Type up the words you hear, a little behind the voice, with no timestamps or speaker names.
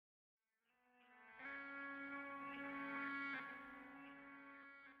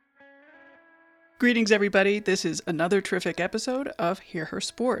Greetings, everybody. This is another terrific episode of Hear Her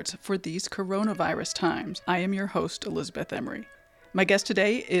Sports for these coronavirus times. I am your host, Elizabeth Emery. My guest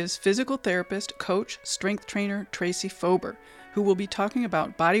today is physical therapist, coach, strength trainer Tracy Fober, who will be talking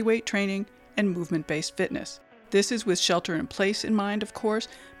about bodyweight training and movement-based fitness. This is with shelter in place in mind, of course,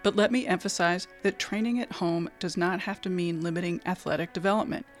 but let me emphasize that training at home does not have to mean limiting athletic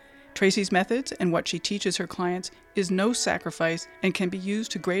development. Tracy's methods and what she teaches her clients is no sacrifice and can be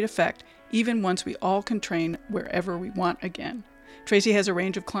used to great effect even once we all can train wherever we want again. Tracy has a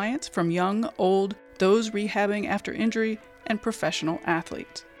range of clients from young, old, those rehabbing after injury, and professional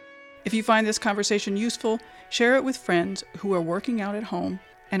athletes. If you find this conversation useful, share it with friends who are working out at home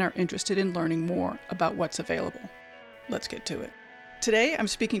and are interested in learning more about what's available. Let's get to it. Today, I'm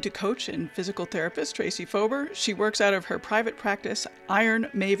speaking to coach and physical therapist Tracy Fober. She works out of her private practice, Iron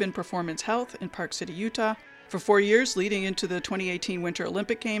Maven Performance Health in Park City, Utah. For 4 years, leading into the 2018 Winter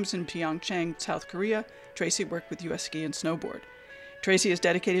Olympic Games in Pyeongchang, South Korea, Tracy worked with U.S. Ski and Snowboard. Tracy is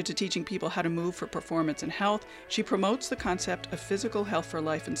dedicated to teaching people how to move for performance and health. She promotes the concept of physical health for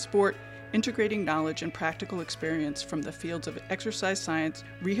life in sport, integrating knowledge and practical experience from the fields of exercise science,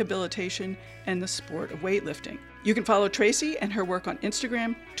 rehabilitation, and the sport of weightlifting. You can follow Tracy and her work on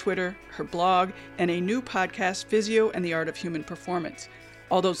Instagram, Twitter, her blog, and a new podcast, Physio and the Art of Human Performance.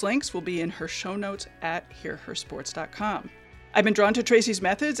 All those links will be in her show notes at hearhersports.com. I've been drawn to Tracy's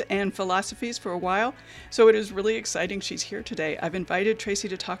methods and philosophies for a while, so it is really exciting she's here today. I've invited Tracy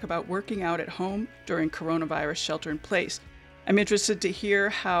to talk about working out at home during coronavirus shelter in place. I'm interested to hear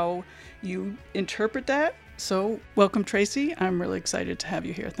how you interpret that. So welcome, Tracy. I'm really excited to have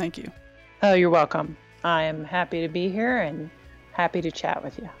you here. Thank you. Oh, you're welcome. I am happy to be here and happy to chat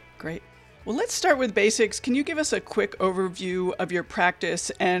with you. Great. Well, let's start with basics. Can you give us a quick overview of your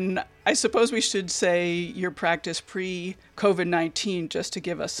practice? And I suppose we should say your practice pre-COVID-19, just to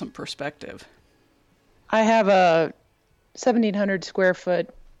give us some perspective. I have a 1,700 square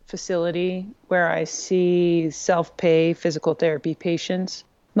foot facility where I see self-pay physical therapy patients,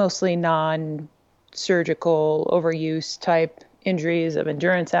 mostly non-surgical overuse type injuries of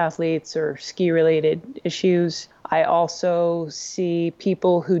endurance athletes or ski-related issues. I also see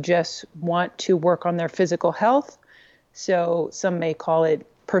people who just want to work on their physical health. So some may call it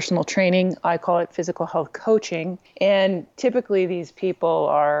personal training. I call it physical health coaching. And typically these people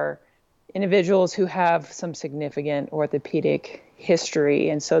are individuals who have some significant orthopedic history.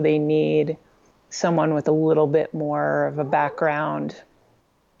 And so they need someone with a little bit more of a background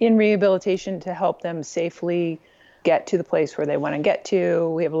in rehabilitation to help them safely get to the place where they want to get to.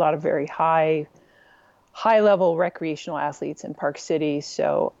 We have a lot of very high-level recreational athletes in Park City,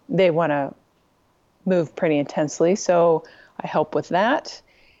 so they want to move pretty intensely. So I help with that.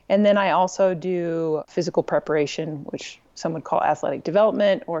 And then I also do physical preparation, which some would call athletic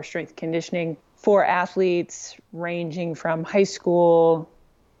development or strength conditioning for athletes ranging from high school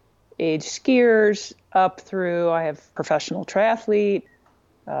age skiers up through, I have professional triathlete,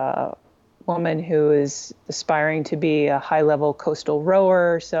 woman who is aspiring to be a high-level coastal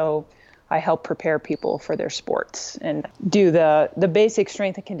rower. So I help prepare people for their sports and do the basic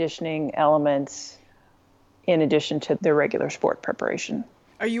strength and conditioning elements in addition to their regular sport preparation.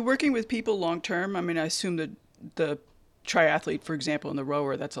 Are you working with people long-term? I mean, I assume that the triathlete, for example, and the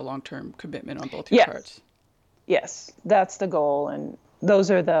rower, that's a long-term commitment on both your parts. Yes, that's the goal. And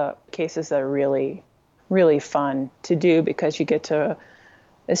those are the cases that are really, really fun to do because you get to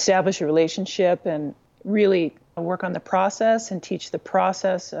establish a relationship and really work on the process and teach the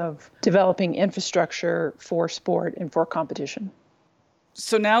process of developing infrastructure for sport and for competition.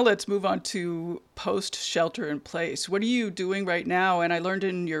 So now let's move on to post-shelter in place. What are you doing right now? And I learned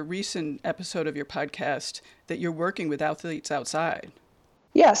in your recent episode of your podcast that you're working with athletes outside.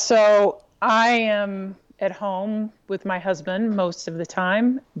 Yeah, so I am at home with my husband most of the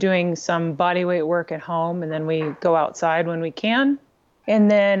time, doing some bodyweight work at home, and then we go outside when we can.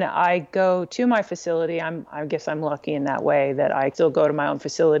 And then I go to my facility. I guess I'm lucky in that way that I still go to my own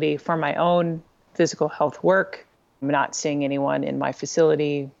facility for my own physical health work. I'm not seeing anyone in my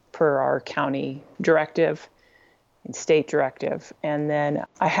facility per our county directive and state directive. And then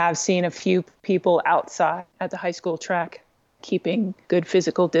I have seen a few people outside at the high school track keeping good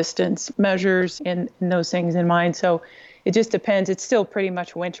physical distance measures and those things in mind. So it just depends. It's still pretty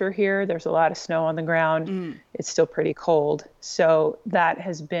much winter here. There's a lot of snow on the ground. It's still pretty cold. So that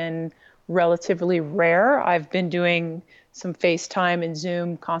has been relatively rare. I've been doing some FaceTime and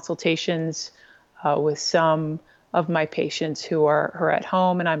Zoom consultations with some of my patients who are at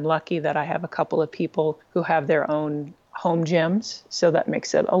home. And I'm lucky that I have a couple of people who have their own home gyms. So that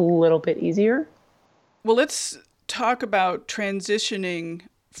makes it a little bit easier. Well, let's talk about transitioning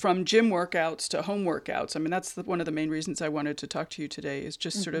from gym workouts to home workouts. I mean, that's one of the main reasons I wanted to talk to you today is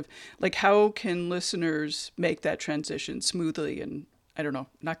just sort of like, how can listeners make that transition smoothly and, I don't know,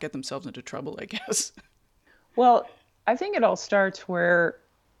 not get themselves into trouble, I guess. Well, I think it all starts where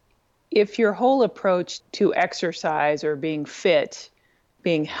if your whole approach to exercise or being fit,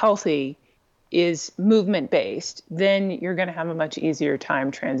 being healthy is movement based, then you're going to have a much easier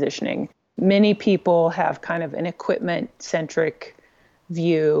time transitioning. Many people have kind of an equipment centric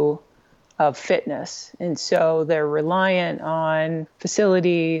view of fitness. And so they're reliant on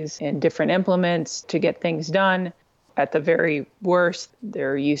facilities and different implements to get things done. At the very worst,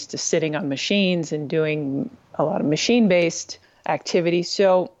 they're used to sitting on machines and doing a lot of machine-based activity.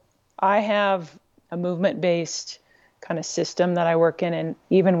 So I have a movement-based kind of system that I work in. And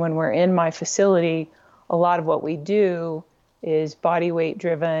even when we're in my facility, a lot of what we do is body weight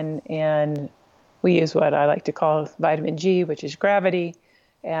driven. And we use what I like to call vitamin G, which is gravity.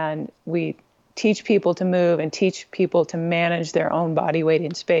 And we teach people to move and teach people to manage their own body weight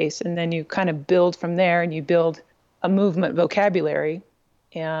in space. And then you kind of build from there and you build a movement vocabulary.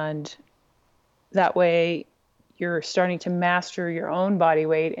 And that way you're starting to master your own body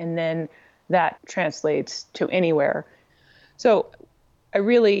weight, and then that translates to anywhere. So I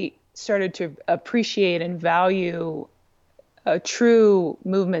really started to appreciate and value a true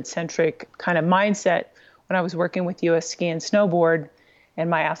movement-centric kind of mindset when I was working with US Ski and Snowboard, and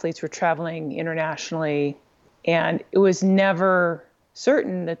my athletes were traveling internationally. And it was never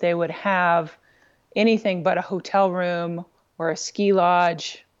certain that they would have anything but a hotel room or a ski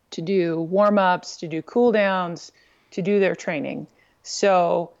lodge to do warm-ups, to do cool downs, to do their training.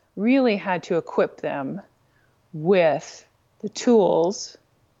 So really had to equip them with the tools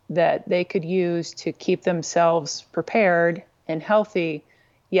that they could use to keep themselves prepared and healthy,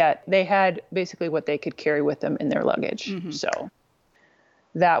 yet they had basically what they could carry with them in their luggage. Mm-hmm. So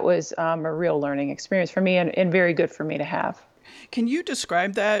that was a real learning experience for me and very good for me to have. Can you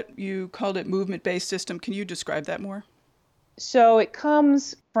describe that? You called it movement-based system. Can you describe that more? So it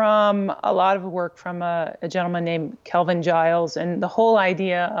comes from a lot of work from a gentleman named Kelvin Giles, and the whole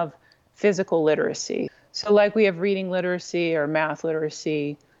idea of physical literacy. So like we have reading literacy or math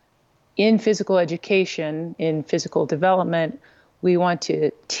literacy, in physical education, in physical development, we want to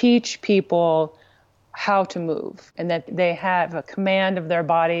teach people how to move and that they have a command of their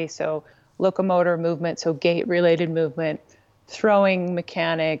body. So locomotor movement, so gait-related movement, throwing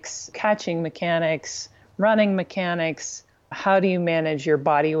mechanics, catching mechanics, running mechanics. How do you manage your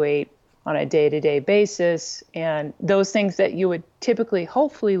body weight on a day-to-day basis? And those things that you would typically,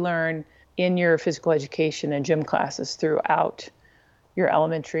 hopefully learn in your physical education and gym classes throughout your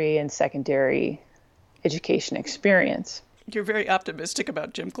elementary and secondary education experience. You're very optimistic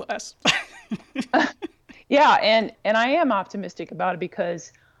about gym class. Yeah, and I am optimistic about it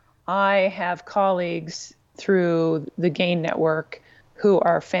because I have colleagues through the GAIN network who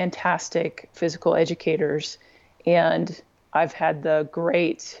are fantastic physical educators, and I've had the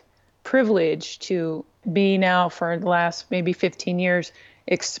great privilege to be now for the last maybe 15 years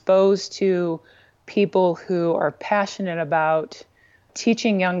exposed to people who are passionate about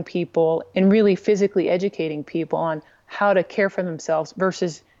teaching young people and really physically educating people on how to care for themselves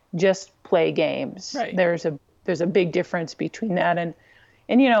versus just play games. Right. There's a big difference between that and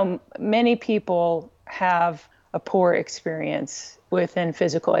you know, many people have a poor experience within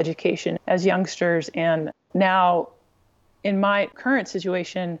physical education as youngsters, and now in my current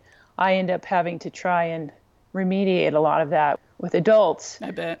situation, I end up having to try and remediate a lot of that with adults.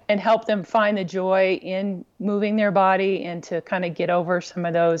 I bet. And help them find the joy in moving their body and to kind of get over some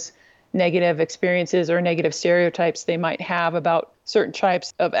of those negative experiences or negative stereotypes they might have about certain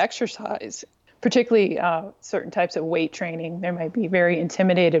types of exercise, particularly certain types of weight training. They might be very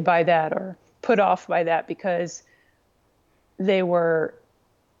intimidated by that or put off by that because they were,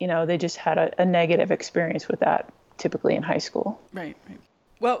 you know, they just had a negative experience with that, typically in high school. Right.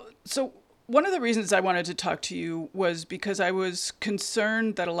 Well, so one of the reasons I wanted to talk to you was because I was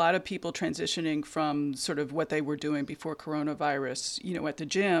concerned that a lot of people transitioning from sort of what they were doing before coronavirus, you know, at the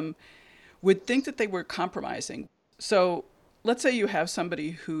gym, would think that they were compromising. So let's say you have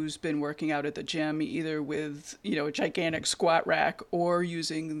somebody who's been working out at the gym, either with, you know, a gigantic squat rack or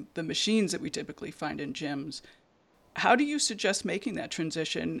using the machines that we typically find in gyms. How do you suggest making that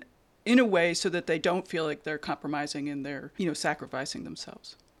transition in a way so that they don't feel like they're compromising and they're, you know, sacrificing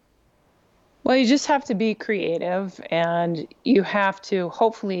themselves? Well, you just have to be creative, and you have to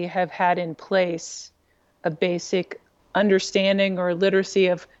hopefully have had in place a basic understanding or literacy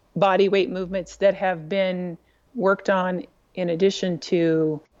of body weight movements that have been worked on in addition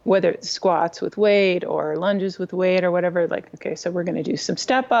to whether it's squats with weight or lunges with weight or whatever. Like, okay, so we're going to do some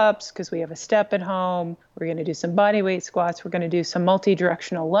step ups because we have a step at home. We're going to do some body weight squats. We're going to do some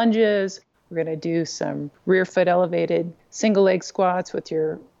multi-directional lunges. We're going to do some rear foot elevated single leg squats with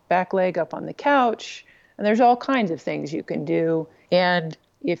your back leg up on the couch. And there's all kinds of things you can do. And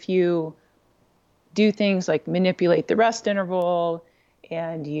if you do things like manipulate the rest interval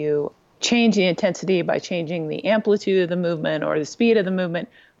and you change the intensity by changing the amplitude of the movement or the speed of the movement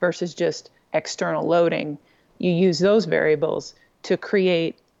versus just external loading, you use those variables to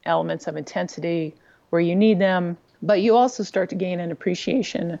create elements of intensity where you need them. But you also start to gain an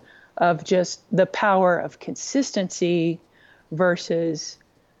appreciation of just the power of consistency versus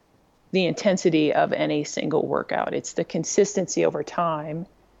the intensity of any single workout. It's the consistency over time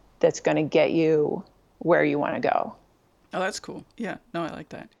that's going to get you where you want to go. Oh, that's cool. Yeah, no, I like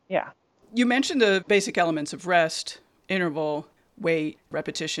that. Yeah. You mentioned the basic elements of rest, interval, weight,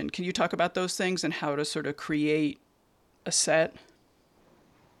 repetition. Can you talk about those things and how to sort of create a set?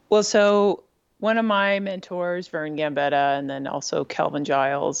 Well, so one of my mentors, Vern Gambetta, and then also Kelvin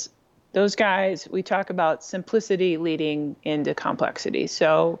Giles, those guys, we talk about simplicity leading into complexity.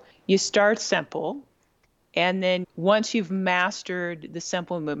 So you start simple, and then once you've mastered the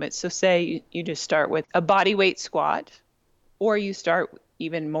simple movement, so say you just start with a body weight squat, or you start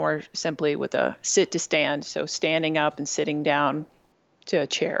even more simply with a sit to stand, so standing up and sitting down to a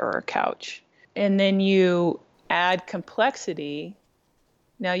chair or a couch. And then you add complexity.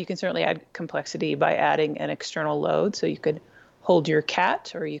 Now you can certainly add complexity by adding an external load. So you could hold your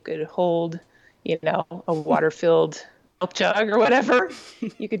cat, or you could hold, a water-filled milk jug or whatever.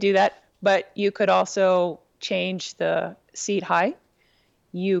 You could do that. But you could also change the seat height.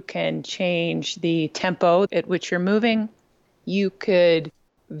 You can change the tempo at which you're moving. You could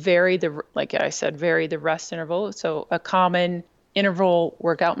vary like I said, vary the rest interval. So a common interval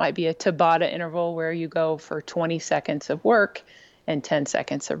workout might be a Tabata interval where you go for 20 seconds of work and 10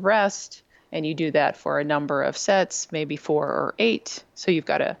 seconds of rest. And you do that for a number of sets, maybe 4 or 8. So you've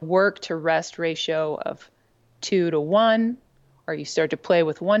got a work to rest ratio of 2-1, or you start to play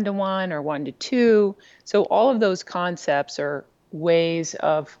with 1-1 or 1-2. So all of those concepts are ways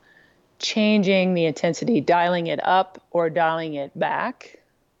of changing the intensity, dialing it up or dialing it back,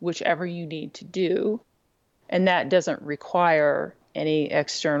 whichever you need to do. And that doesn't require any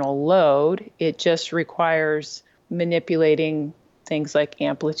external load. It just requires manipulating things like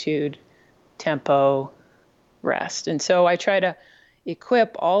amplitude, tempo, rest. And so I try to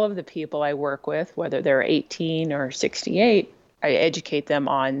equip all of the people I work with, whether they're 18 or 68, I educate them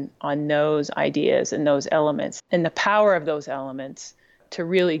on those ideas and those elements and the power of those elements to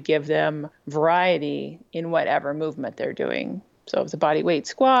really give them variety in whatever movement they're doing. So if it's a body weight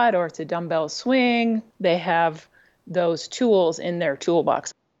squat or it's a dumbbell swing, they have those tools in their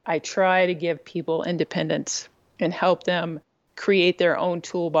toolbox. I try to give people independence and help them create their own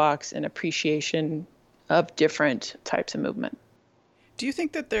toolbox and appreciation of different types of movement. Do you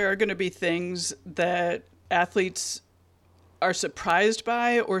think that there are going to be things that athletes are surprised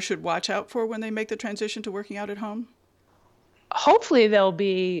by or should watch out for when they make the transition to working out at home? Hopefully they'll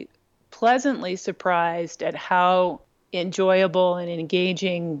be pleasantly surprised at how enjoyable and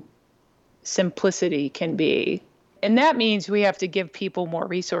engaging simplicity can be. And that means we have to give people more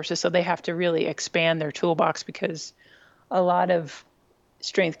resources, so they have to really expand their toolbox, because a lot of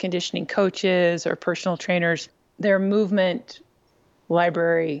strength conditioning coaches or personal trainers, their movement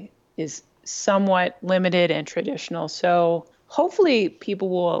library is somewhat limited and traditional. So hopefully people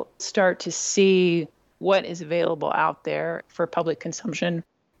will start to see what is available out there for public consumption.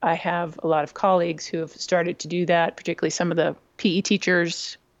 I have a lot of colleagues who have started to do that, particularly some of the PE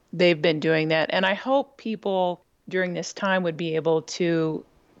teachers. They've been doing that. And I hope people during this time would be able to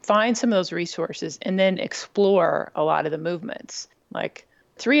find some of those resources and then explore a lot of the movements. Like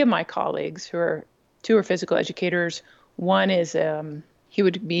 3 of my colleagues two are physical educators. One is, he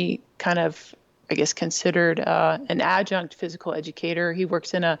would be kind of, I guess, considered an adjunct physical educator. He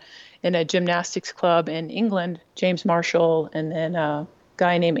works in a gymnastics club in England, James Marshall, and then a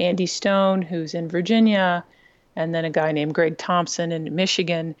guy named Andy Stone, who's in Virginia, and then a guy named Greg Thompson in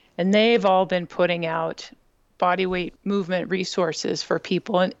Michigan. And they've all been putting out bodyweight movement resources for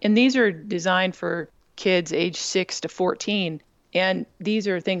people. And these are designed for kids age 6 to 14. And these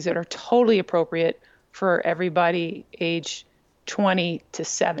are things that are totally appropriate for everybody age 20 to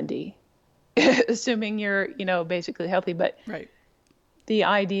 70, assuming you're, basically healthy. But right. The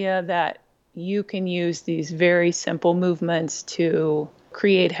idea that you can use these very simple movements to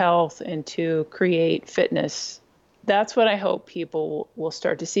create health and to create fitness That's what I hope people will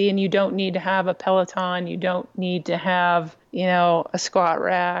start to see. And you don't need to have a Peloton. You don't need to have, a squat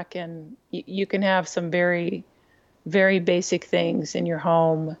rack. And you can have some very, very basic things in your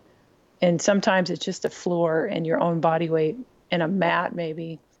home. And sometimes it's just a floor and your own body weight and a mat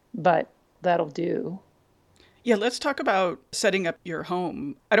maybe, but that'll do. Yeah, let's talk about setting up your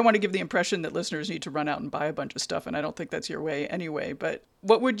home. I don't want to give the impression that listeners need to run out and buy a bunch of stuff, and I don't think that's your way anyway, but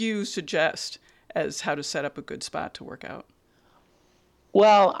what would you suggest as how to set up a good spot to work out?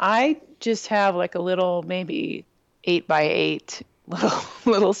 Well, I just have like a little, maybe 8 by 8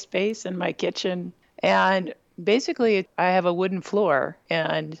 little space in my kitchen. And basically, I have a wooden floor.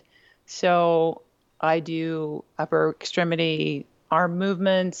 And so I do upper extremity arm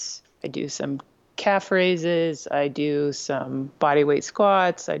movements. I do some calf raises. I do some body weight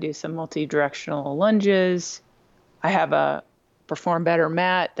squats. I do some multi-directional lunges. I have a Perform Better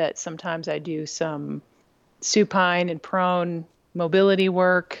mat that sometimes I do some supine and prone mobility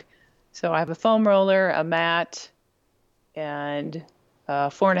work. So I have a foam roller, a mat, and a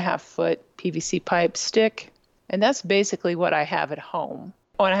 4.5-foot PVC pipe stick. And that's basically what I have at home.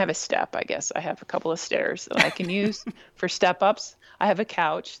 Oh, and I have a step, I guess. I have a couple of stairs that I can use for step ups. I have a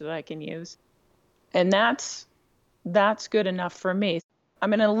couch that I can use. And that's good enough for me.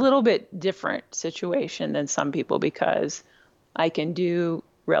 I'm in a little bit different situation than some people because I can do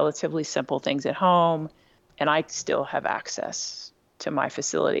relatively simple things at home and I still have access to my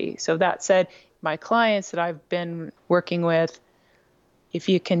facility. So that said, my clients that I've been working with, if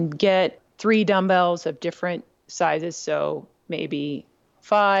you can get 3 dumbbells of different sizes, so maybe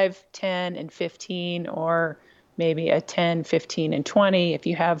 5, 10, and 15, or maybe a 10, 15, and 20, if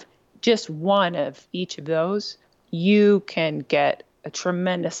you have just one of each of those, you can get a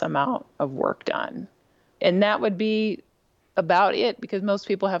tremendous amount of work done. And that would be about it because most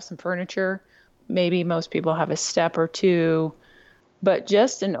people have some furniture. Maybe most people have a step or two, but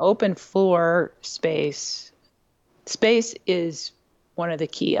just an open floor space. Space is one of the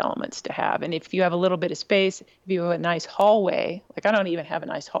key elements to have. And if you have a little bit of space, if you have a nice hallway, like I don't even have a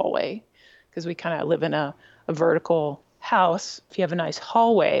nice hallway because we kind of live in a vertical house. If you have a nice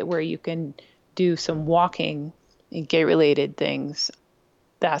hallway where you can do some walking and gait-related things,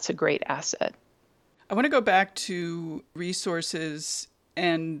 that's a great asset. I want to go back to resources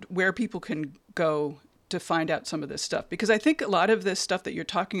and where people can go to find out some of this stuff, because I think a lot of this stuff that you're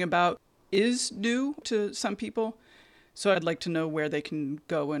talking about is new to some people. So I'd like to know where they can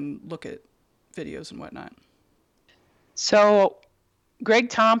go and look at videos and whatnot. So Greg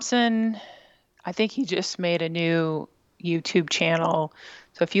Thompson, I think he just made a new YouTube channel.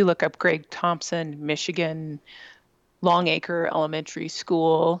 So if you look up Greg Thompson, Michigan Longacre Elementary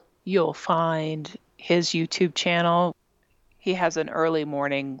School, you'll find his YouTube channel. He has an early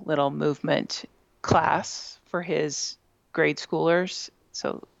morning little movement class for his grade schoolers.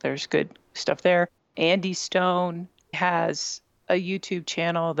 So there's good stuff there. Andy Stone has a YouTube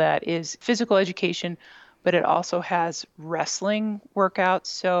channel that is physical education, but it also has wrestling workouts.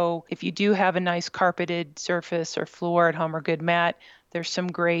 So if you do have a nice carpeted surface or floor at home or good mat, there's some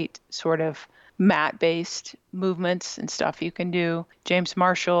great sort of mat-based movements and stuff you can do. James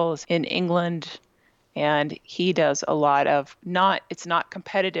Marshall is in England, and he does a lot of it's not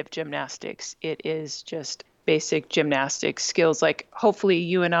competitive gymnastics. It is just basic gymnastics skills like hopefully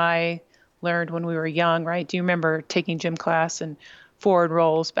you and I learned when we were young, right? Do you remember taking gym class and forward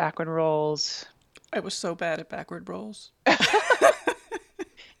rolls, backward rolls? I was so bad at backward rolls.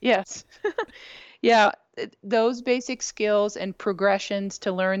 Yes. Yeah, those basic skills and progressions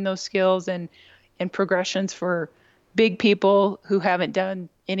to learn those skills and progressions for big people who haven't done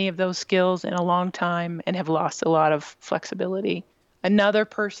any of those skills in a long time and have lost a lot of flexibility. Another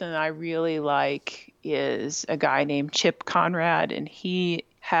person I really like is a guy named Chip Conrad, and he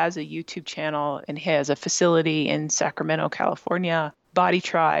has a YouTube channel and he has a facility in Sacramento, California, Body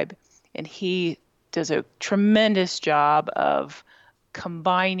Tribe, and he does a tremendous job of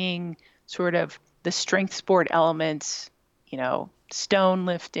combining sort of the strength sport elements, stone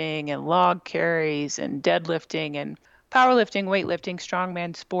lifting and log carries and deadlifting and powerlifting, weightlifting,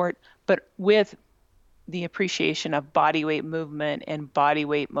 strongman sport, but with the appreciation of body weight movement and body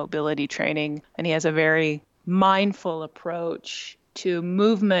weight mobility training. And he has a very mindful approach to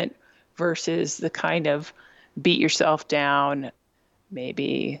movement versus the kind of beat yourself down,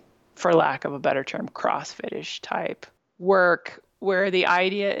 maybe for lack of a better term, CrossFit-ish type work, where the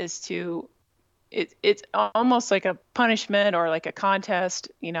idea is to it's almost like a punishment or like a contest,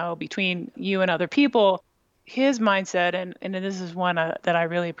 between you and other people. His mindset, and this is one that I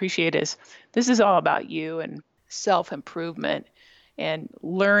really appreciate, is this is all about you and self-improvement. and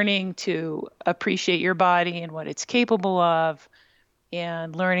learning to appreciate your body and what it's capable of,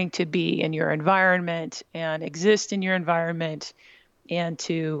 and learning to be in your environment and exist in your environment, and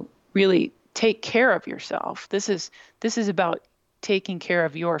to really take care of yourself. This is about taking care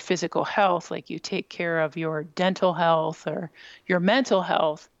of your physical health, like you take care of your dental health or your mental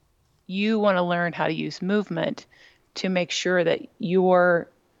health. You want to learn how to use movement to make sure that you're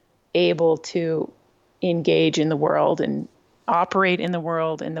able to engage in the world and operate in the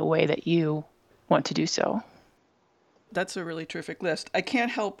world in the way that you want to do so. That's a really terrific list. I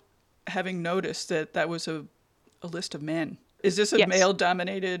can't help having noticed that that was a list of men. Is this a Yes.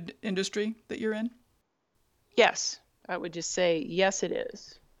 male-dominated industry that you're in? Yes, I would just say yes, it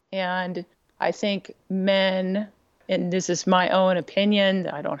is. And I think men, and this is my own opinion,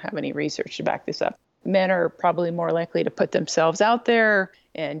 I don't have any research to back this up, men are probably more likely to put themselves out there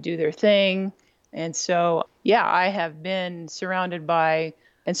and do their thing. And so, yeah, I have been surrounded by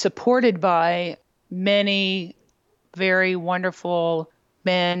and supported by many very wonderful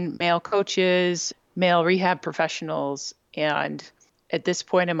men, male coaches, male rehab professionals. And at this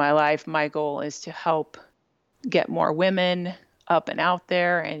point in my life, my goal is to help get more women up and out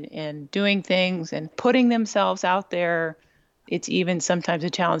there and doing things and putting themselves out there. It's even sometimes a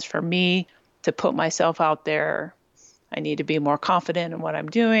challenge for me to put myself out there. I need to be more confident in what I'm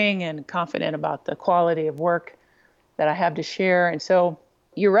doing and confident about the quality of work that I have to share. And so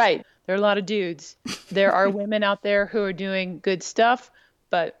you're right. There are a lot of dudes. There are women out there who are doing good stuff,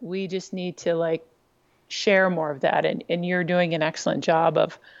 but we just need to share more of that. And you're doing an excellent job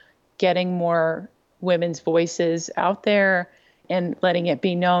of getting more women's voices out there and letting it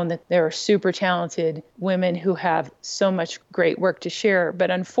be known that there are super talented women who have so much great work to share. But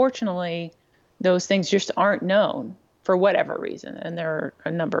unfortunately, those things just aren't known for whatever reason. And there are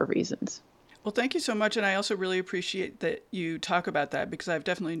a number of reasons. Well, thank you so much. And I also really appreciate that you talk about that, because I've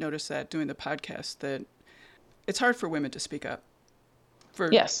definitely noticed that doing the podcast, that it's hard for women to speak up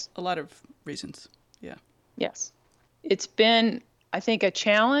for Yes. a lot of reasons. Yeah. Yes. It's been, I think, a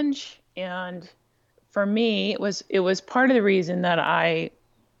challenge. And for me, it was part of the reason that I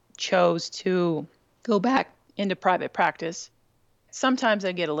chose to go back into private practice. Sometimes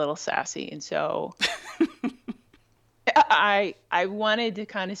I get a little sassy. And so I wanted to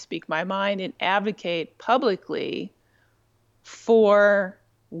kind of speak my mind and advocate publicly for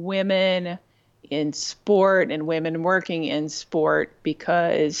women in sport and women working in sport,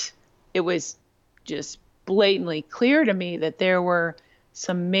 because it was just blatantly clear to me that there were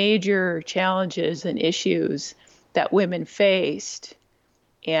some major challenges and issues that women faced.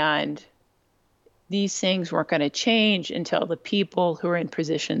 And these things weren't going to change until the people who are in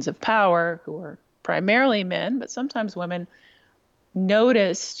positions of power, who are primarily men, but sometimes women,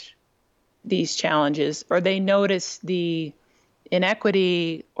 noticed these challenges, or they noticed the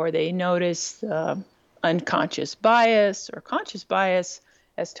inequity, or they noticed the unconscious bias or conscious bias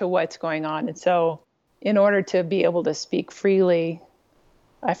as to what's going on. And so in order to be able to speak freely,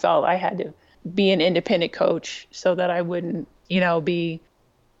 I felt I had to be an independent coach so that I wouldn't, be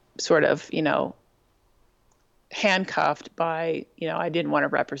sort of, handcuffed by, I didn't want to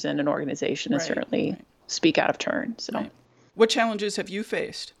represent an organization and certainly speak out of turn. So What challenges have you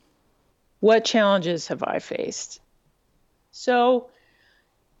faced? What challenges have I faced? So,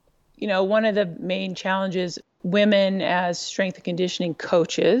 one of the main challenges, women as strength and conditioning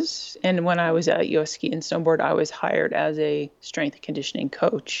coaches, and when I was at US Ski and Snowboard, I was hired as a strength and conditioning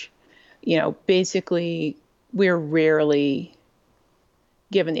coach. Basically, we're rarely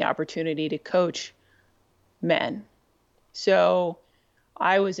given the opportunity to coach men. So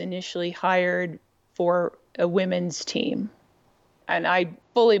I was initially hired for a women's team. And I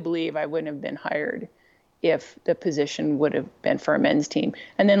fully believe I wouldn't have been hired if the position would have been for a men's team.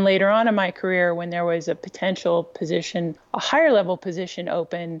 And then later on in my career, when there was a potential position, a higher level position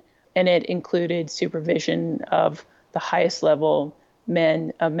open, and it included supervision of the highest level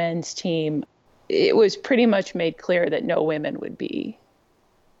a men's team, it was pretty much made clear that no women would be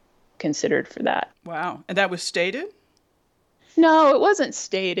considered for that. Wow. And that was stated? No, it wasn't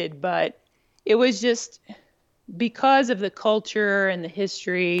stated, but it was just because of the culture and the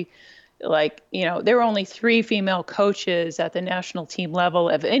history. There were only 3 female coaches at the national team level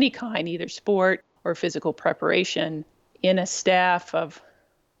of any kind, either sport or physical preparation, in a staff of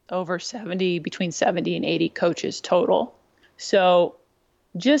over 70, between 70 and 80 coaches total. So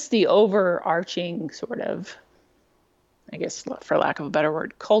just the overarching sort of, I guess, for lack of a better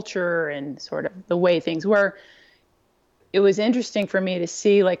word, culture and sort of the way things were, it was interesting for me to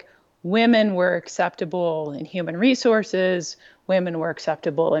see women were acceptable in human resources, women were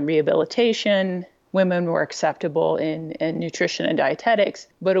acceptable in rehabilitation, women were acceptable in nutrition and dietetics.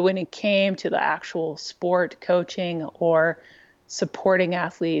 But when it came to the actual sport coaching or supporting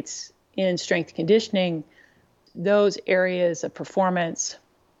athletes in strength conditioning, those areas of performance,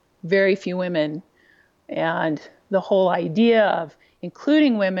 very few women. And the whole idea of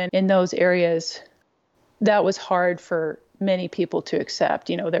including women in those areas, that was hard for many people to accept.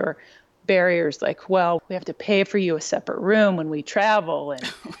 You know, there were barriers like, well, we have to pay for you a separate room when we travel,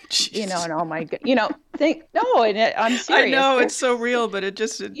 and you know, and oh my god, you know, I'm serious. I know it's so real, but it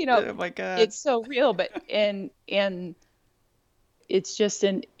just, you know, oh my god, it's so real, but and it's just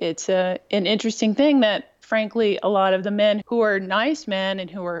an interesting thing that frankly a lot of the men who are nice men and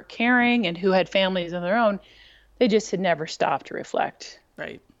who are caring and who had families of their own, they just had never stopped to reflect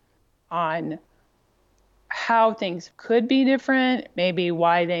on how things could be different, maybe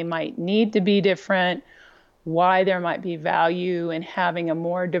why they might need to be different, why there might be value in having a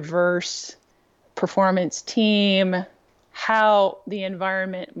more diverse performance team, how the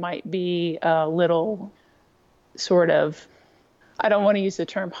environment might be a little sort of, I don't want to use the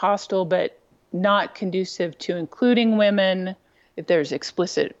term hostile, but not conducive to including women. If there's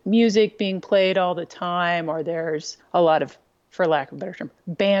explicit music being played all the time, or there's a lot of, for lack of a better term,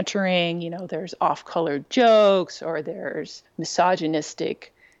 bantering, you know, there's off-colored jokes, or there's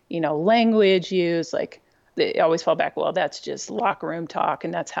misogynistic, you know, language used, like they always fall back, well, that's just locker room talk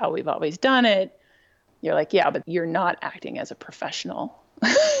and that's how we've always done it. You're like, yeah, but you're not acting as a professional.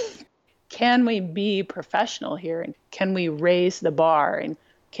 Can we be professional here? And can we raise the bar? And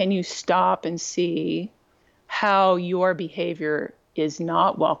can you stop and see how your behavior is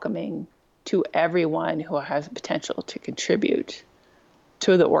not welcoming to everyone who has potential to contribute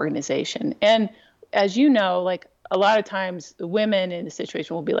to the organization? And as you know, like a lot of times the women in the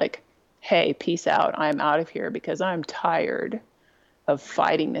situation will be like, hey, peace out. I'm out of here because I'm tired of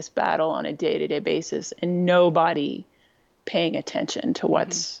fighting this battle on a day-to-day basis and nobody paying attention to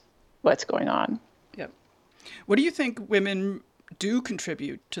what's going on. Yep. What do you think women do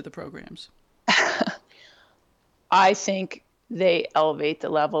contribute to the programs? I think they elevate the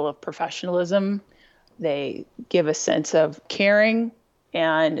level of professionalism. They give a sense of caring,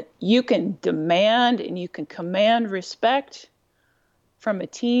 and you can demand and you can command respect from a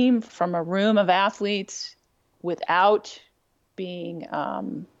team, from a room of athletes, without being,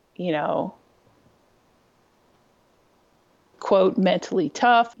 quote, mentally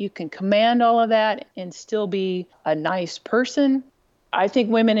tough. You can command all of that and still be a nice person. I think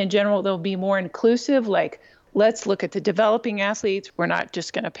women in general, they'll be more inclusive. Like, let's look at the developing athletes. We're not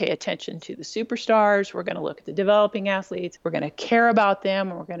just going to pay attention to the superstars. We're going to look at the developing athletes. We're going to care about them.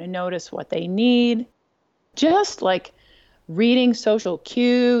 And we're going to notice what they need. Just like reading social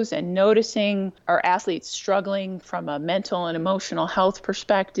cues and noticing our athletes struggling from a mental and emotional health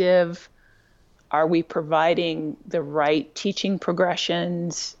perspective. Are we providing the right teaching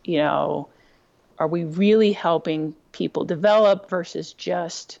progressions? You know, are we really helping people develop versus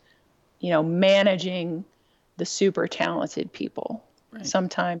just, you know, managing the super talented people? Right.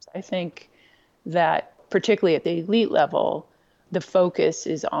 Sometimes I think that, particularly at the elite level, the focus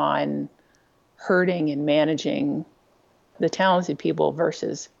is on hurting and managing the talented people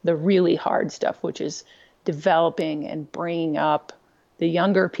versus the really hard stuff, which is developing and bringing up the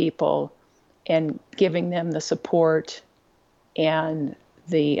younger people and giving them the support and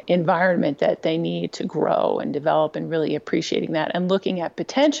the environment that they need to grow and develop, and really appreciating that and looking at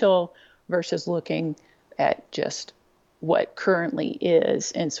potential versus looking at just what currently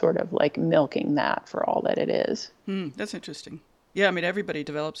is and sort of like milking that for all that it is. That's interesting. Yeah, I mean, everybody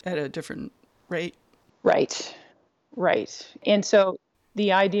develops at a different rate. Right. And so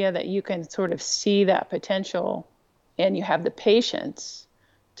the idea that you can sort of see that potential and you have the patience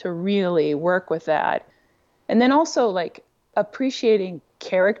to really work with that. And then also like appreciating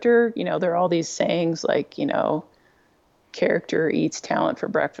character. You know, there are all these sayings like, you know, character eats talent for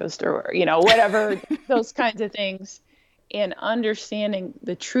breakfast, or, you know, whatever, those kinds of things. And understanding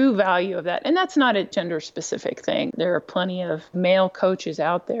the true value of that. And that's not a gender specific thing. There are plenty of male coaches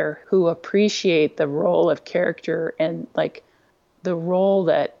out there who appreciate the role of character and like the role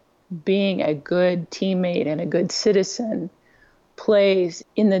that being a good teammate and a good citizen plays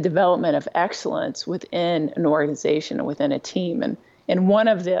in the development of excellence within an organization and within a team. And one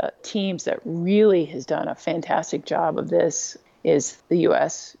of the teams that really has done a fantastic job of this is the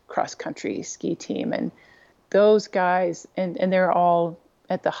U.S. cross-country ski team. And those guys, and they're all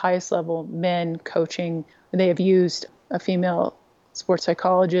at the highest level, men coaching. They have used a female sports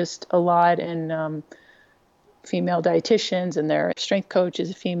psychologist a lot, and female dietitians, and their strength coach is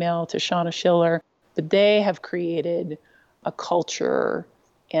a female, Tashana Schiller. But they have created a culture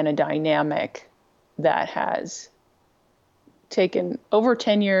and a dynamic that has taken over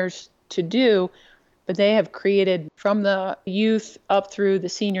 10 years to do, but they have created from the youth up through the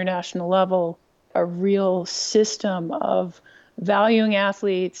senior national level a real system of valuing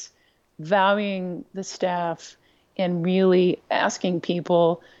athletes, valuing the staff, and really asking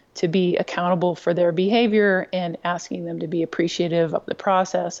people to be accountable for their behavior and asking them to be appreciative of the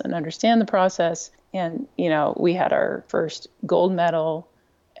process and understand the process. And, we had our first gold medal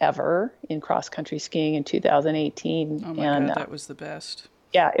ever in cross-country skiing in 2018. Oh my God, that was the best.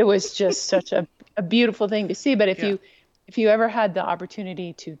 Yeah, it was just such a beautiful thing to see. But if you ever had the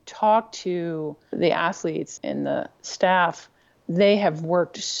opportunity to talk to the athletes and the staff, they have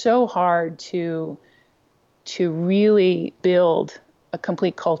worked so hard to really build a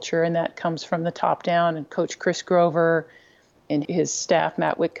complete culture, and that comes from the top down. And Coach Chris Grover and his staff,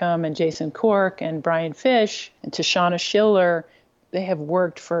 Matt Whitcomb and Jason Cork and Brian Fish and Tashana Schiller, they have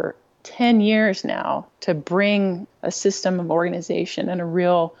worked for 10 years now to bring a system of organization and a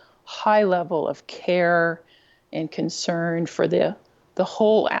real high level of care and concern for the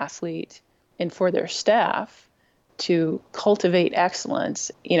whole athlete and for their staff to cultivate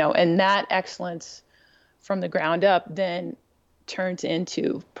excellence, and that excellence from the ground up then turns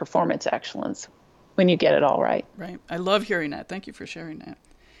into performance excellence when you get it all right. Right. I love hearing that. Thank you for sharing that.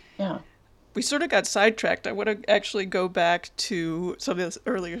 Yeah. We sort of got sidetracked. I want to actually go back to some of this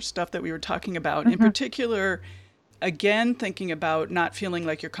earlier stuff that we were talking about. In particular, again, thinking about not feeling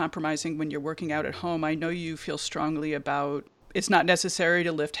like you're compromising when you're working out at home. I know you feel strongly about it's not necessary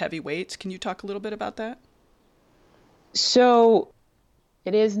to lift heavy weights. Can you talk a little bit about that? So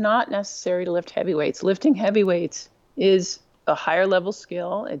it is not necessary to lift heavy weights. Lifting heavy weights is a higher level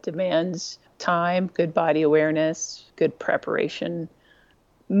skill. It demands time, good body awareness, good preparation.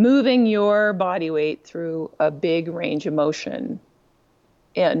 Moving your body weight through a big range of motion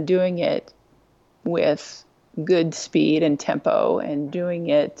and doing it with good speed and tempo and doing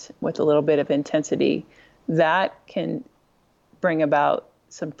it with a little bit of intensity, that can bring about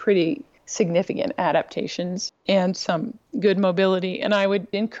some pretty significant adaptations and some good mobility. And I would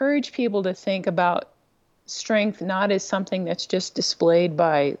encourage people to think about strength not as something that's just displayed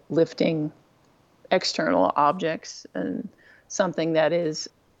by lifting external objects and something that is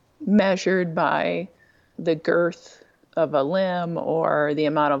measured by the girth of a limb or the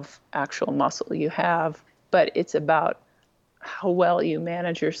amount of actual muscle you have, but it's about how well you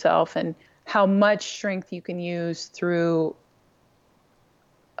manage yourself and how much strength you can use through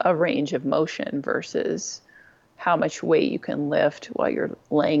a range of motion versus how much weight you can lift while you're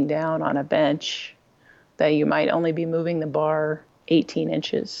laying down on a bench that you might only be moving the bar 18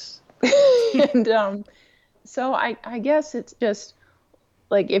 inches. And so I guess it's just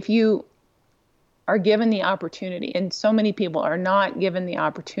like if you are given the opportunity, and so many people are not given the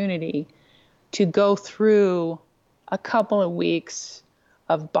opportunity to go through a couple of weeks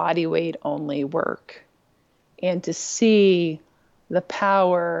of body weight only work and to see the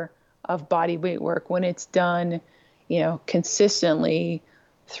power of body weight work when it's done, consistently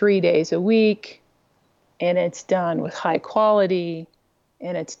 3 days a week, and it's done with high quality,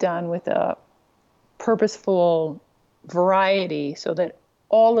 and it's done with a purposeful variety so that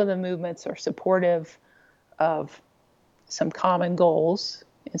all of the movements are supportive of some common goals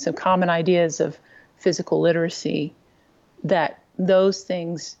and some common ideas of physical literacy, that those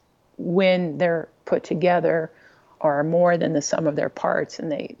things, when they're put together, are more than the sum of their parts,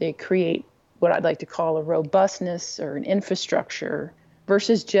 and they create what I'd like to call a robustness or an infrastructure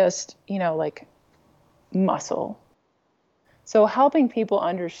versus just, like muscle. So helping people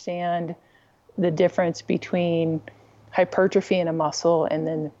understand the difference between hypertrophy in a muscle and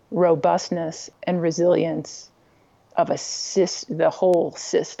then robustness and resilience of the whole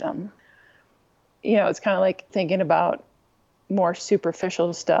system. It's kind of like thinking about more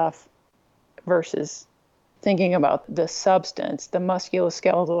superficial stuff versus thinking about the substance, the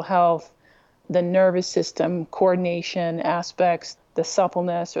musculoskeletal health, the nervous system coordination aspects, the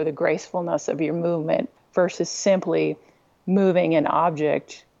suppleness or the gracefulness of your movement versus simply moving an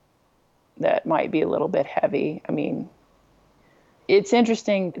object that might be a little bit heavy. I mean, it's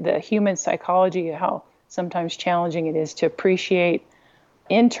interesting, the human psychology, how sometimes challenging it is to appreciate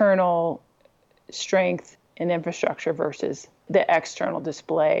internal strength and infrastructure versus the external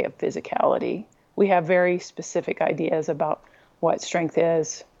display of physicality. We have very specific ideas about what strength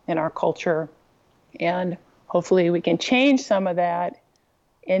is in our culture, and hopefully we can change some of that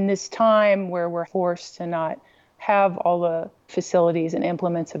in this time where we're forced to not have all the facilities and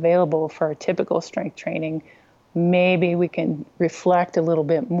implements available for a typical strength training. Maybe we can reflect a little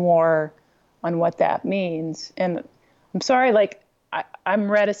bit more on what that means. And I'm sorry, I'm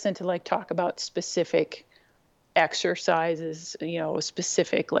reticent to like talk about specific exercises,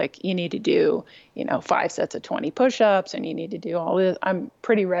 specific, like you need to do, 5 sets of 20 push-ups and you need to do all this. I'm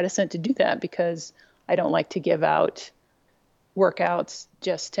pretty reticent to do that because I don't like to give out workouts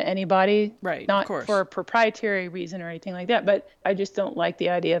just to anybody, right? Not of course. for a proprietary reason or anything like that, but I just don't like the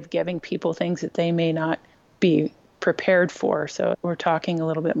idea of giving people things that they may not be prepared for. So we're talking a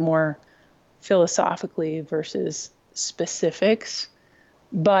little bit more philosophically versus specifics.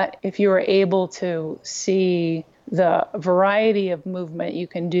 But if you are able to see the variety of movement you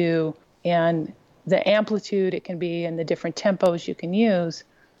can do and the amplitude it can be and the different tempos you can use,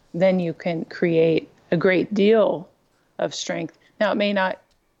 then you can create a great deal of strength. Now, it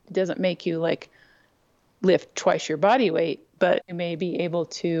doesn't make you like lift twice your body weight, but you may be able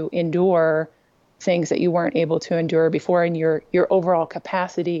to endure things that you weren't able to endure before, and your overall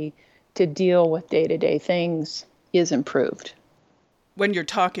capacity to deal with day-to-day things is improved. When you're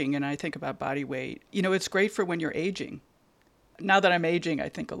talking, and I think about body weight, it's great for when you're aging. Now that I'm aging, I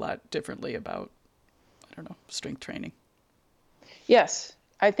think a lot differently about, strength training. Yes,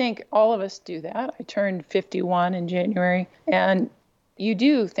 I think all of us do that. I turned 51 in January, and you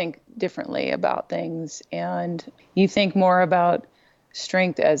do think differently about things, and you think more about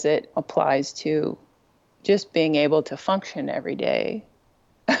strength as it applies to just being able to function every day.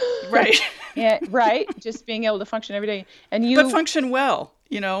 Right. Yeah, right. Just being able to function every day. But function well,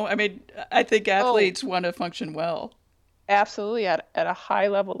 I think athletes want to function well. Absolutely. At a high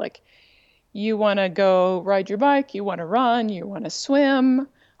level, like you want to go ride your bike, you want to run, you want to swim.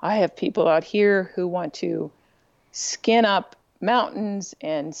 I have people out here who want to skin up mountains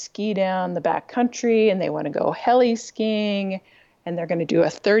and ski down the back country, and they want to go heli skiing, and they're going to do a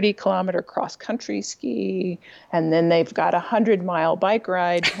 30-kilometer cross-country ski, and then they've got a 100-mile bike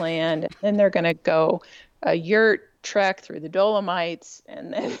ride planned, and then they're going to go a yurt trek through the Dolomites,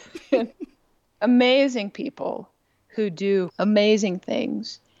 and then amazing people who do amazing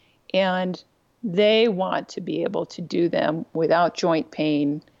things, and they want to be able to do them without joint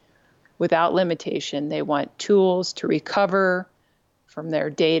pain, without limitation. They want tools to recover from their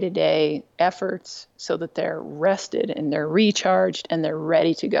day-to-day efforts so that they're rested and they're recharged and they're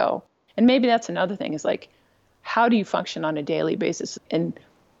ready to go. And maybe that's another thing is like, how do you function on a daily basis? And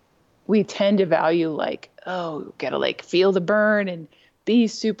we tend to value like, oh, gotta like feel the burn and be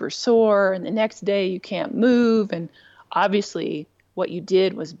super sore, and the next day you can't move, and obviously what you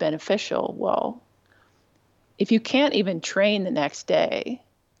did was beneficial. Well, if you can't even train the next day,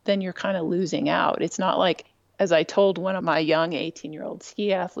 then you're kind of losing out. It's not like, as I told one of my young 18-year-old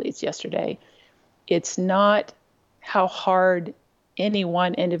ski athletes yesterday, it's not how hard any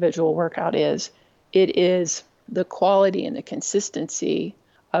one individual workout is. It is the quality and the consistency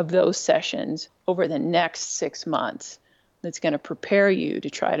of those sessions over the next 6 months that's going to prepare you to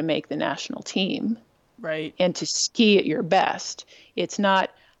try to make the national team. Right. And to ski at your best. It's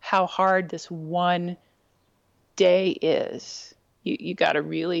not how hard this one day is. You got to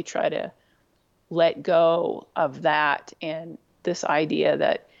really try to let go of that and this idea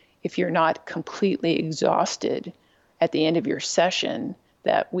that if you're not completely exhausted at the end of your session,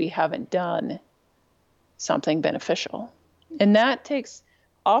 that we haven't done something beneficial. And that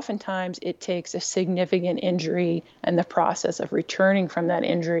oftentimes it takes a significant injury and the process of returning from that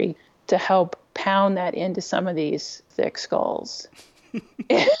injury to help pound that into some of these thick skulls.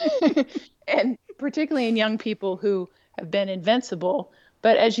 And particularly in young people who have been invincible.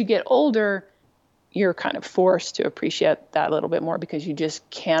 But as you get older, you're kind of forced to appreciate that a little bit more because you just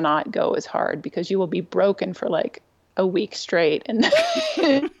cannot go as hard because you will be broken for like a week straight. And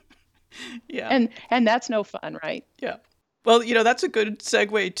yeah. And that's no fun, right? Yeah. Well, that's a good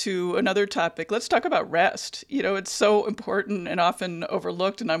segue to another topic. Let's talk about rest. It's so important and often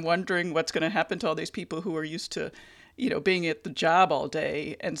overlooked. And I'm wondering what's going to happen to all these people who are used to, being at the job all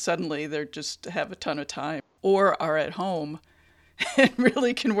day and suddenly they're just have a ton of time or are at home and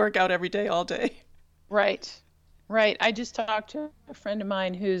really can work out every day, all day. Right. I just talked to a friend of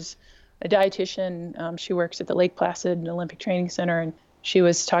mine who's a dietitian. She works at the Lake Placid Olympic Training Center, and she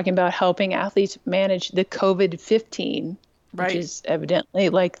was talking about helping athletes manage the COVID-15, right, which is evidently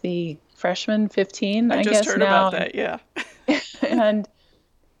like the freshman 15, I just guess heard now. about that, yeah. And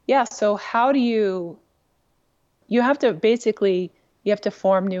yeah, so how do you have to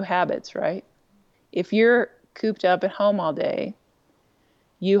form new habits, right? If you're cooped up at home all day,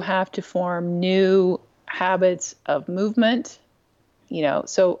 you have to form new habits of movement,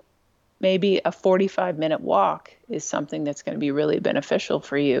 so maybe a 45-minute walk is something that's going to be really beneficial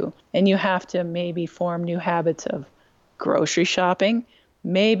for you. And you have to maybe form new habits of grocery shopping.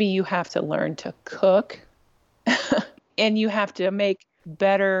 Maybe you have to learn to cook. And you have to make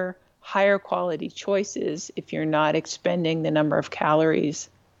better, higher quality choices if you're not expending the number of calories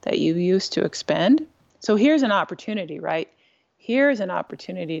that you used to expend. So here's an opportunity, right? Here's an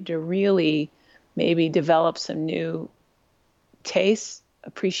opportunity to really maybe develop some new tastes,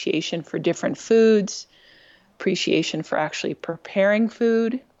 appreciation for different foods, appreciation for actually preparing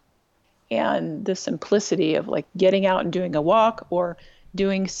food, and the simplicity of like getting out and doing a walk or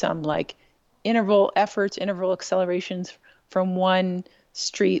doing some like interval efforts, interval accelerations from one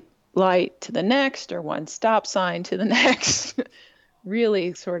street light to the next or one stop sign to the next.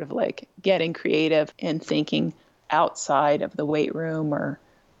 Really sort of like getting creative and thinking outside of the weight room or,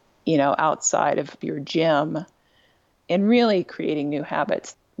 outside of your gym and really creating new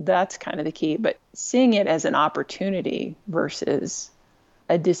habits. That's kind of the key, but seeing it as an opportunity versus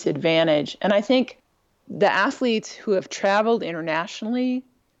a disadvantage. And I think the athletes who have traveled internationally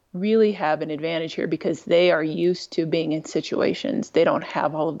really have an advantage here because they are used to being in situations. They don't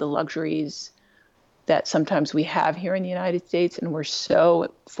have all of the luxuries that sometimes we have here in the United States. And we're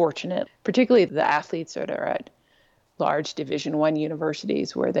so fortunate, particularly the athletes that are at large Division I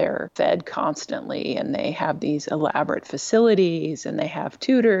universities where they're fed constantly and they have these elaborate facilities and they have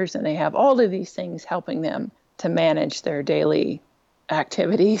tutors and they have all of these things helping them to manage their daily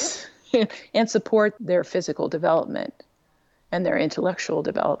activities and support their physical development and their intellectual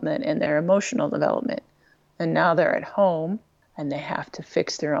development and their emotional development. And now they're at home and they have to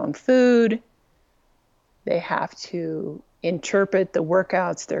fix their own food. They have to interpret the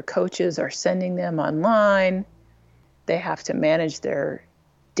workouts their coaches are sending them online. They have to manage their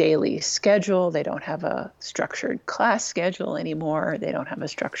daily schedule. They don't have a structured class schedule anymore. They don't have a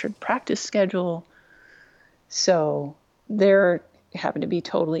structured practice schedule. So they're having to be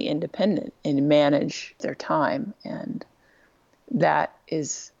totally independent and manage their time. And that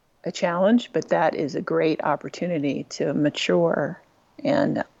is a challenge, but that is a great opportunity to mature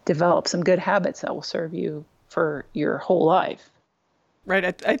and develop some good habits that will serve you for your whole life.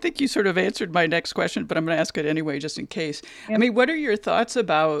 Right. I think you sort of answered my next question, but I'm going to ask it anyway, just in case. Yep. I mean, what are your thoughts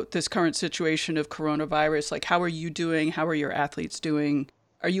about this current situation of coronavirus? Like, how are you doing? How are your athletes doing?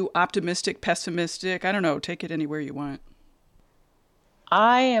 Are you optimistic, pessimistic? I don't know. Take it anywhere you want.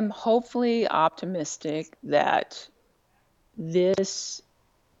 I am hopefully optimistic that this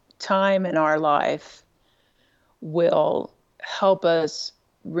time in our life will help us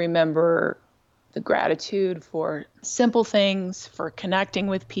remember the gratitude for simple things, for connecting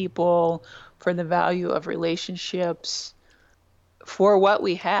with people, for the value of relationships, for what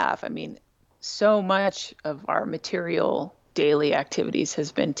we have. I mean, so much of our material daily activities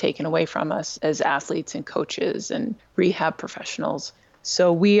has been taken away from us as athletes and coaches and rehab professionals.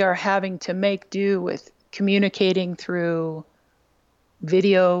 So we are having to make do with communicating through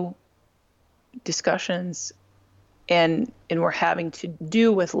video discussions, and we're having to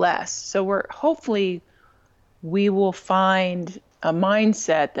do with less. So hopefully we will find a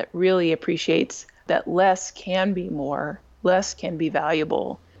mindset that really appreciates that less can be more, less can be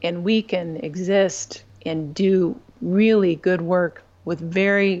valuable, and we can exist and do really good work with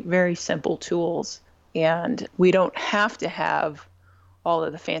very, very simple tools. And we don't have to have all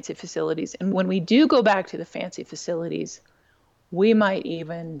of the fancy facilities. And when we do go back to the fancy facilities, we might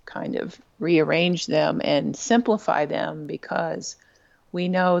even kind of rearrange them and simplify them because we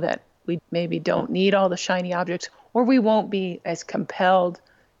know that we maybe don't need all the shiny objects, or we won't be as compelled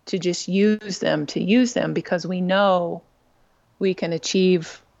to just use them because we know we can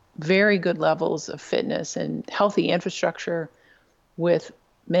achieve very good levels of fitness and healthy infrastructure with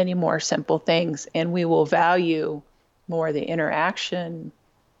many more simple things. And we will value more the interaction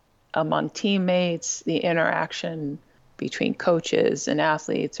among teammates, the interaction between coaches and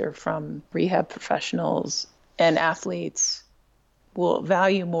athletes, or from rehab professionals and athletes. Will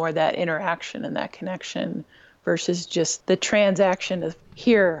value more that interaction and that connection versus just the transaction of,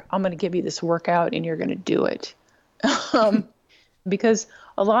 here, I'm going to give you this workout and you're going to do it. Because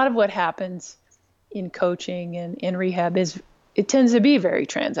a lot of what happens in coaching and in rehab it tends to be very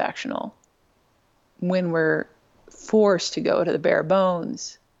transactional. When we're forced to go to the bare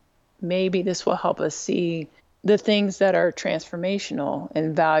bones, maybe this will help us see the things that are transformational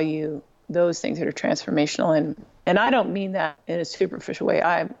and value those things that are transformational. And I don't mean that in a superficial way.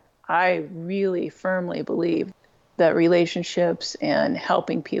 I really firmly believe that relationships and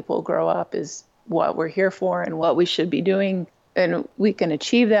helping people grow up is what we're here for and what we should be doing. And we can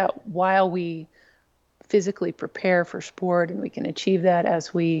achieve that while we physically prepare for sport, and we can achieve that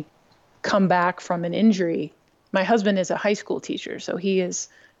as we come back from an injury. My husband is a high school teacher, so he is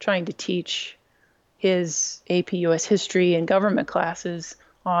trying to teach his AP US history and government classes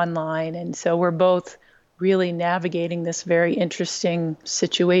online. And so we're both really navigating this very interesting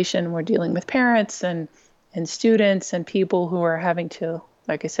situation. We're dealing with parents and students and people who are having to,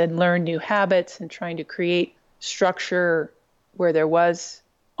 like I said, learn new habits and trying to create structure where there was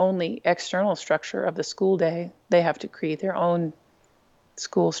only external structure of the school day. They have to create their own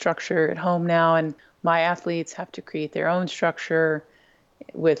school structure at home now, and my athletes have to create their own structure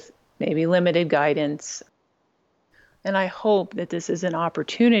with maybe limited guidance. And I hope that this is an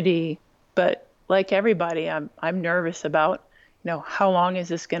opportunity, but like everybody, I'm nervous about, how long is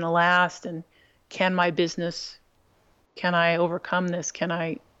this going to last, and can my business, can I overcome this? Can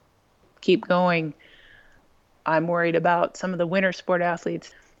I keep going? I'm worried about some of the winter sport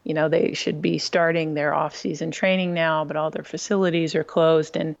athletes. They should be starting their off-season training now, but all their facilities are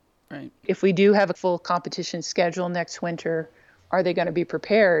closed. And right. If we do have a full competition schedule next winter, are they going to be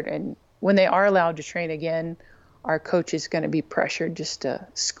prepared? And when they are allowed to train again, our coach is going to be pressured just to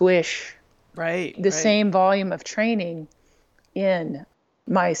squish the same volume of training in.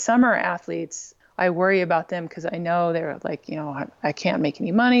 My summer athletes, I worry about them because I know they're like, I can't make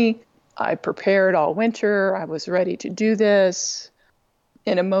any money. I prepared all winter. I was ready to do this.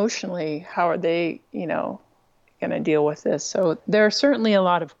 And emotionally, how are they, going to deal with this? So there are certainly a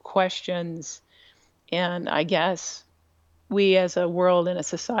lot of questions. And I guess we as a world and a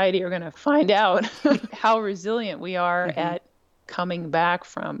society are going to find out how resilient we are at coming back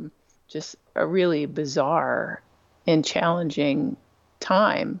from just a really bizarre and challenging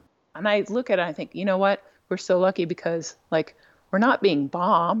time. And I look at it and I think, you know what? We're so lucky because we're not being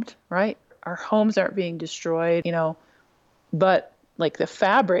bombed, right? Our homes aren't being destroyed, but the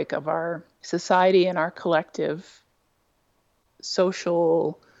fabric of our society and our collective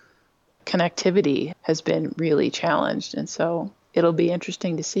social connectivity has been really challenged. And so it'll be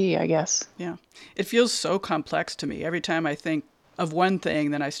interesting to see, I guess. Yeah. It feels so complex to me. Every time I think of one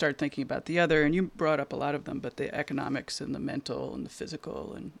thing, then I start thinking about the other. And you brought up a lot of them, but the economics and the mental and the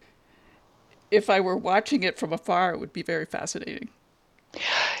physical. And if I were watching it from afar, it would be very fascinating.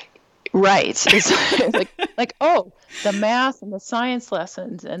 Right. It's the math and the science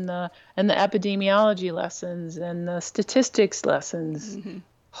lessons and the epidemiology lessons and the statistics lessons. Mm-hmm.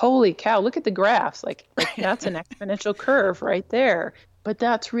 Holy cow, look at the graphs. That's an exponential curve right there. But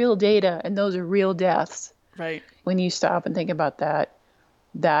that's real data, and those are real deaths. Right. When you stop and think about that,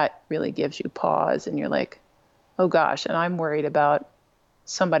 that really gives you pause, and you're like, oh gosh, and I'm worried about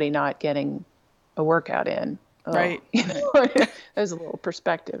somebody not getting a workout in. Oh, right. There's a little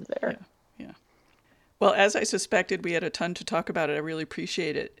perspective there. Yeah. Well, as I suspected, we had a ton to talk about it. I really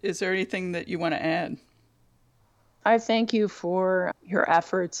appreciate it. Is there anything that you want to add? I thank you for your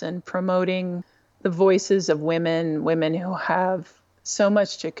efforts in promoting the voices of women who have so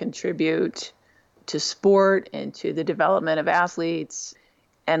much to contribute to sport and to the development of athletes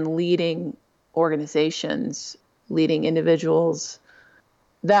and leading organizations, leading individuals.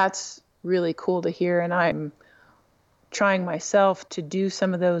 That's really cool to hear, and I'm trying myself to do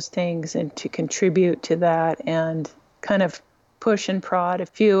some of those things and to contribute to that and kind of push and prod a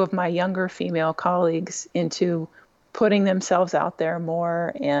few of my younger female colleagues into putting themselves out there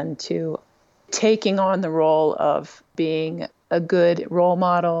more and to taking on the role of being a good role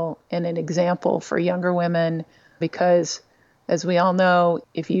model and an example for younger women, because as we all know,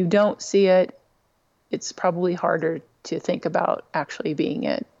 if you don't see it, it's probably harder to think about actually being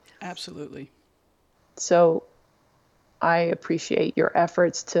it. Absolutely. So I appreciate your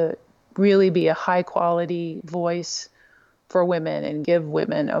efforts to really be a high quality voice for women and give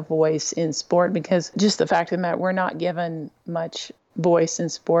women a voice in sport, because just the fact of the matter, we're not given much voice in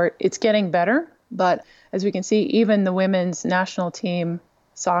sport. It's getting better, but as we can see, even the women's national team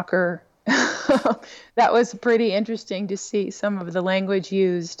soccer, that was pretty interesting to see some of the language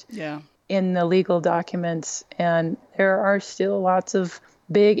used in the legal documents. And there are still lots of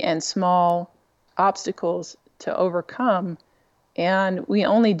big and small obstacles to overcome. And we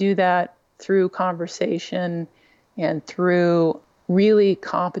only do that through conversation and through really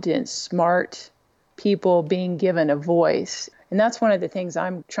competent, smart people being given a voice. And that's one of the things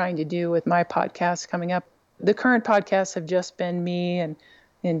I'm trying to do with my podcast coming up. The current podcasts have just been me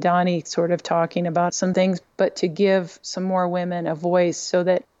and Donnie sort of talking about some things, but to give some more women a voice so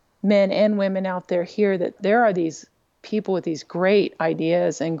that men and women out there hear that there are these people with these great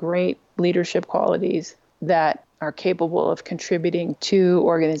ideas and great leadership qualities that are capable of contributing to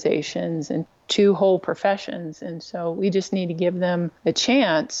organizations and to whole professions. And so we just need to give them a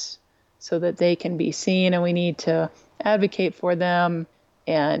chance so that they can be seen, and we need to advocate for them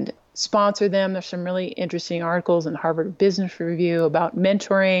and sponsor them. There's some really interesting articles in Harvard Business Review about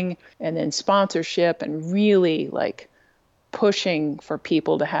mentoring and then sponsorship and really pushing for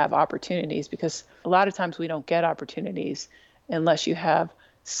people to have opportunities, because a lot of times we don't get opportunities unless you have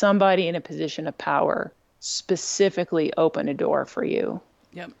somebody in a position of power specifically open a door for you.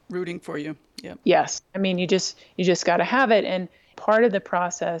 Yep, rooting for you. Yep. Yes. I mean, you just got to have it. And part of the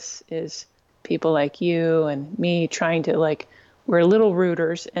process is people like you and me trying to, like, we're little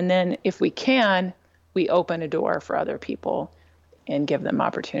rooters. And then if we can, we open a door for other people and give them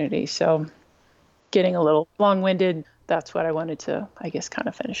opportunities. So getting a little long-winded, that's what I wanted to, I guess, kind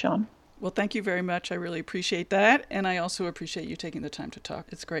of finish on. Well, thank you very much. I really appreciate that. And I also appreciate you taking the time to talk.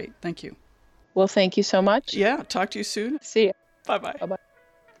 It's great. Thank you. Well, thank you so much. Yeah. Talk to you soon. See you. Bye-bye. Bye-bye.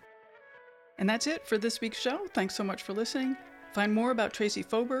 And that's it for this week's show. Thanks so much for listening. Find more about Tracy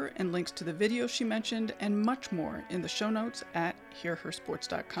Fober and links to the videos she mentioned and much more in the show notes at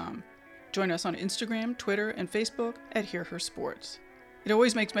hearhersports.com. Join us on Instagram, Twitter, and Facebook at hearhersports. It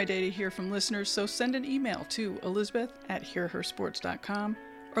always makes my day to hear from listeners, so send an email to elizabeth@hearhersports.com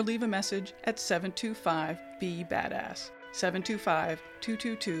or leave a message at 725-BE-BADASS,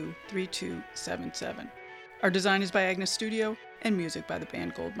 725-222-3277. Our design is by Agnes Studio and music by the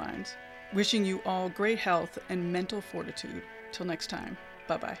band Goldmines. Wishing you all great health and mental fortitude. Till next time,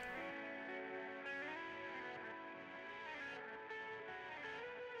 bye-bye.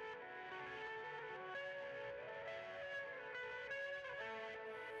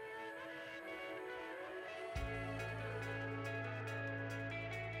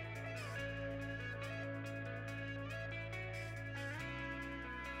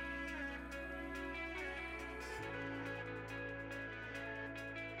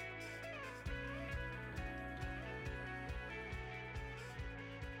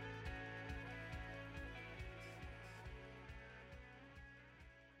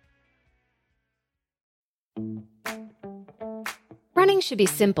 Running should be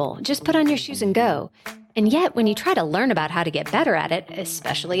simple. Just put on your shoes and go. And yet, when you try to learn about how to get better at it,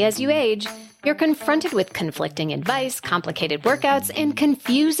 especially as you age, you're confronted with conflicting advice, complicated workouts, and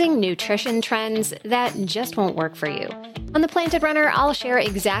confusing nutrition trends that just won't work for you. On The Planted Runner, I'll share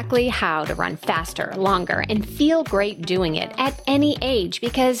exactly how to run faster, longer, and feel great doing it at any age,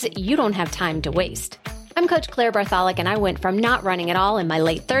 because you don't have time to waste. I'm Coach Claire Bartholic, and I went from not running at all in my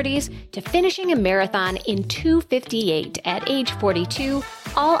late 30s to finishing a marathon in 2:58 at age 42,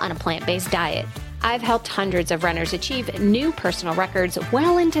 all on a plant-based diet. I've helped hundreds of runners achieve new personal records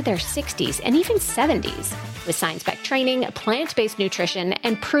well into their 60s and even 70s with science-backed training, plant-based nutrition,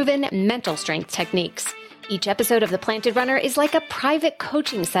 and proven mental strength techniques. Each episode of The Planted Runner is like a private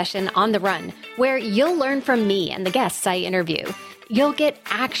coaching session on the run, where you'll learn from me and the guests I interview. You'll get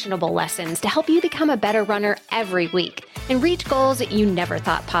actionable lessons to help you become a better runner every week and reach goals you never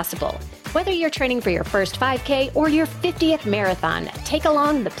thought possible. Whether you're training for your first 5K or your 50th marathon, take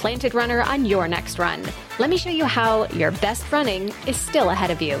along The Planted Runner on your next run. Let me show you how your best running is still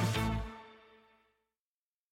ahead of you.